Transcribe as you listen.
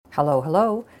Hello,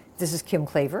 hello. This is Kim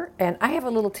Claver, and I have a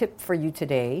little tip for you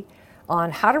today on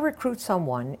how to recruit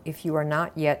someone if you are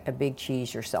not yet a big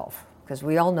cheese yourself. Because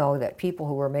we all know that people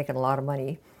who are making a lot of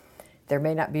money, there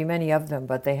may not be many of them,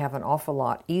 but they have an awful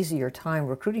lot easier time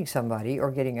recruiting somebody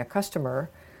or getting a customer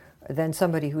than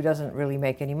somebody who doesn't really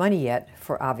make any money yet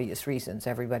for obvious reasons.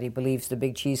 Everybody believes the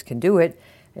big cheese can do it,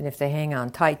 and if they hang on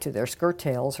tight to their skirt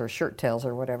tails or shirt tails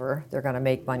or whatever, they're going to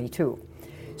make money too.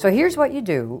 So here's what you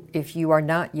do if you are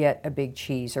not yet a big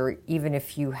cheese, or even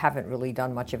if you haven't really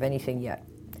done much of anything yet.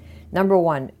 Number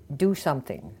one, do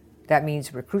something. That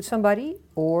means recruit somebody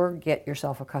or get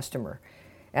yourself a customer.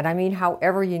 And I mean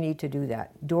however you need to do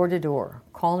that. Door to door,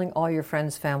 calling all your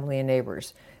friends, family, and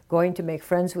neighbors, going to make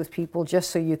friends with people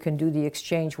just so you can do the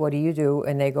exchange, what do you do?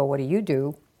 And they go, what do you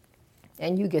do?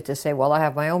 And you get to say, well, I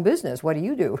have my own business. What do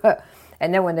you do?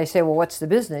 And then when they say, well, what's the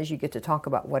business? You get to talk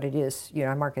about what it is.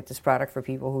 I market this product for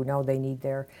people who know they need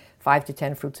their 5 to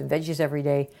 10 fruits and veggies every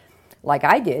day, like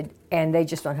I did, and they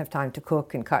just don't have time to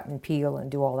cook and cut and peel and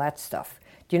do all that stuff.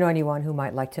 Do you know anyone who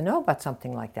might like to know about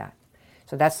something like that?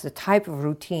 So that's the type of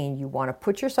routine you want to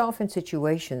put yourself in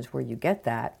situations where you get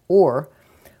that, or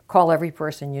call every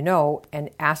person you know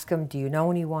and ask them, do you know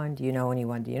anyone? Do you know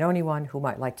anyone? Do you know anyone who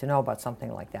might like to know about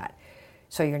something like that?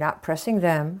 So you're not pressing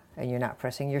them and you're not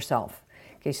pressing yourself.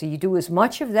 Okay, so you do as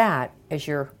much of that as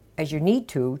you need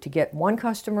to get one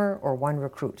customer or one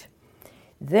recruit.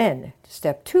 Then,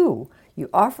 step two, you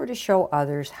offer to show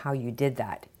others how you did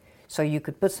that. So you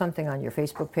could put something on your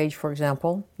Facebook page, for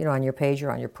example, on your page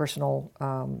or on your personal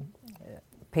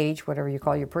page, whatever you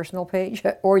call your personal page,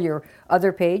 or your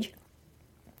other page.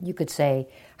 You could say,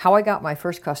 how I got my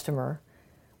first customer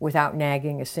without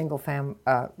nagging a single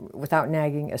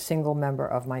member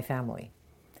of my family.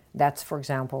 That's, for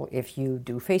example, if you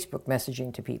do Facebook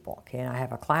messaging to people. Okay, and I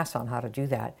have a class on how to do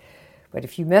that. But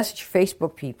if you message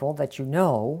Facebook people that you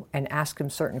know and ask them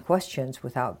certain questions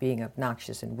without being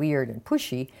obnoxious and weird and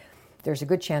pushy, there's a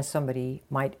good chance somebody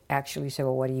might actually say,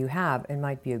 well, what do you have? And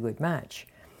might be a good match.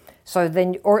 So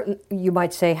then, or you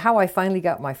might say, how I finally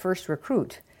got my first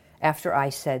recruit after I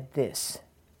said this.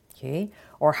 Okay?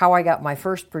 Or how I got my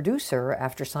first producer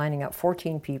after signing up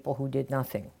 14 people who did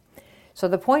nothing. So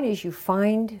the point is you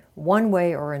find one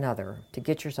way or another to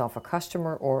get yourself a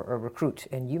customer or a recruit,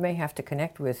 and you may have to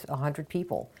connect with 100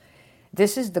 people.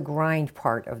 This is the grind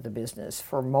part of the business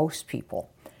for most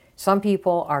people. Some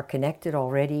people are connected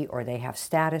already, or they have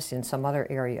status in some other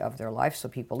area of their life, so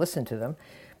people listen to them.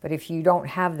 But if you don't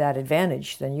have that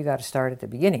advantage, then you got to start at the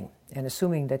beginning. And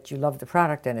assuming that you love the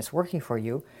product and it's working for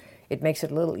you, it makes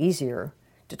it a little easier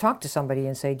to talk to somebody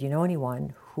and say, do you know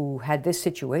anyone who had this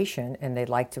situation and they'd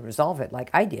like to resolve it like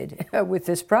I did with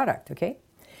this product, okay?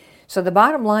 So the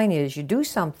bottom line is you do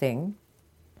something,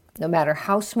 no matter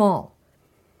how small,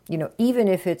 even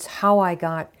if it's how I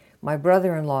got my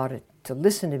brother-in-law to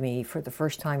listen to me for the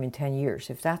first time in 10 years,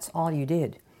 if that's all you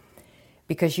did.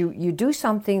 Because you do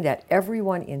something that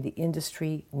everyone in the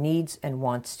industry needs and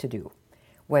wants to do.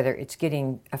 Whether it's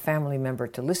getting a family member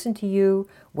to listen to you,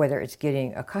 whether it's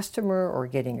getting a customer or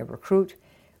getting a recruit,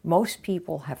 most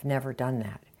people have never done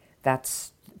that.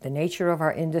 That's the nature of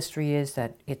our industry, is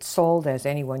that it's sold as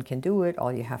anyone can do it.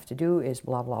 All you have to do is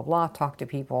blah, blah, blah, talk to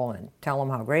people and tell them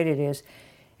how great it is.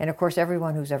 And of course,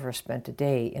 everyone who's ever spent a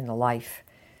day in the life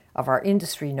of our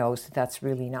industry knows that that's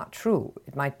really not true.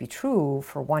 It might be true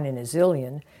for 1 in a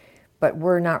zillion, but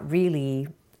we're not really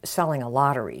selling a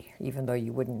lottery, even though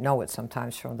you wouldn't know it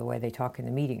sometimes from the way they talk in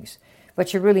the meetings.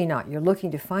 But you're really not. You're looking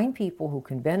to find people who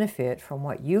can benefit from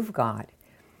what you've got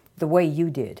the way you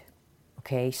did.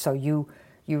 Okay, so you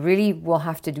really will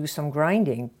have to do some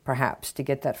grinding, perhaps, to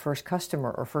get that first customer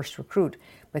or first recruit.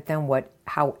 But then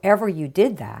however you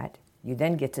did that, you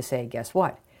then get to say, guess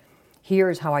what?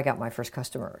 Here's how I got my first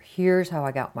customer. Here's how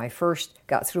I got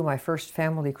through my first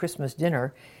family Christmas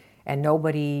dinner, and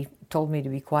nobody told me to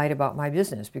be quiet about my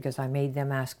business because I made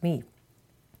them ask me.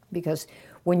 Because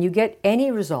when you get any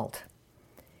result,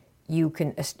 you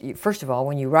can, first of all,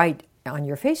 when you write on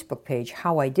your Facebook page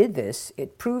how I did this,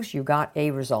 it proves you got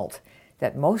a result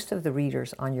that most of the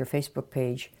readers on your Facebook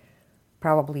page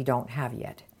probably don't have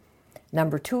yet.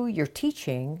 Number two, you're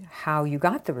teaching how you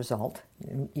got the result.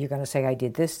 You're going to say, I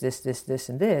did this, this, this, this,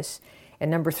 and this.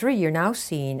 And number three, you're now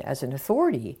seen as an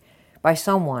authority by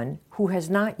someone who has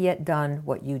not yet done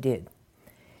what you did.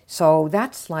 So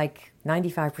that's like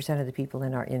 95% of the people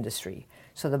in our industry.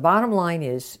 So the bottom line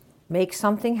is make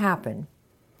something happen,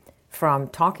 from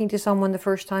talking to someone the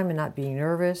first time and not being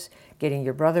nervous, getting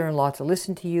your brother-in-law to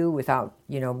listen to you without,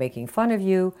 making fun of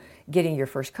you, getting your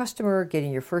first customer,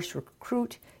 getting your first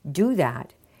recruit. Do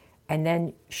that, and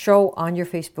then show on your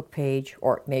Facebook page,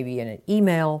 or maybe in an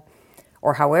email,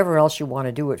 or however else you want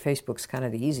to do it. Facebook's kind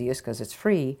of the easiest because it's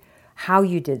free. How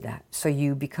you did that. So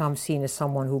you become seen as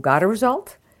someone who got a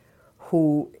result,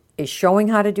 who is showing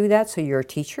how to do that. So you're a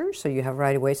teacher, so you have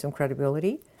right away some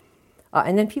credibility.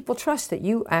 And then people trust that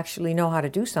you actually know how to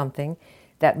do something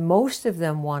that most of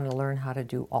them want to learn how to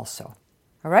do also.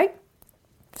 All right?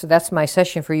 So that's my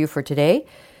session for you for today.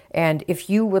 And if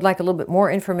you would like a little bit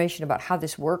more information about how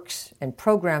this works and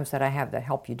programs that I have that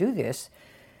help you do this,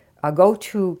 go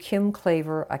to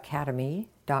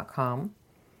KimKlaverAcademy.com,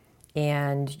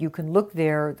 and you can look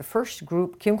there. The first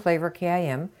group, Kim Klaver,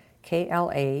 K-I-M,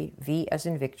 K-L-A-V as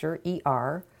in Victor,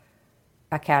 E-R,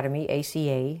 Academy,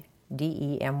 A-C-A-D-E-M-Y.com.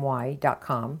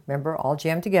 Remember, all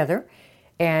jammed together.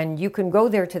 And you can go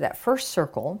there to that first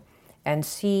circle and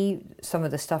see some of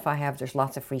the stuff I have. There's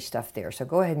lots of free stuff there. So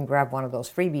go ahead and grab one of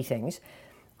those freebie things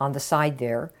on the side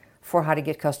there for how to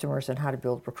get customers and how to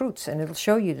build recruits. And it'll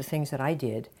show you the things that I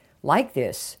did like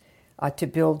this to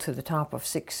build to the top of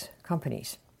 6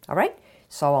 companies. All right?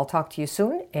 So I'll talk to you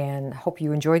soon, and hope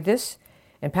you enjoyed this,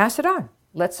 and pass it on.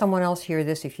 Let someone else hear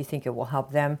this if you think it will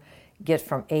help them get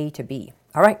from A to B.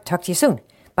 All right, talk to you soon.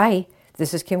 Bye.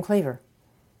 This is Kim Klaver.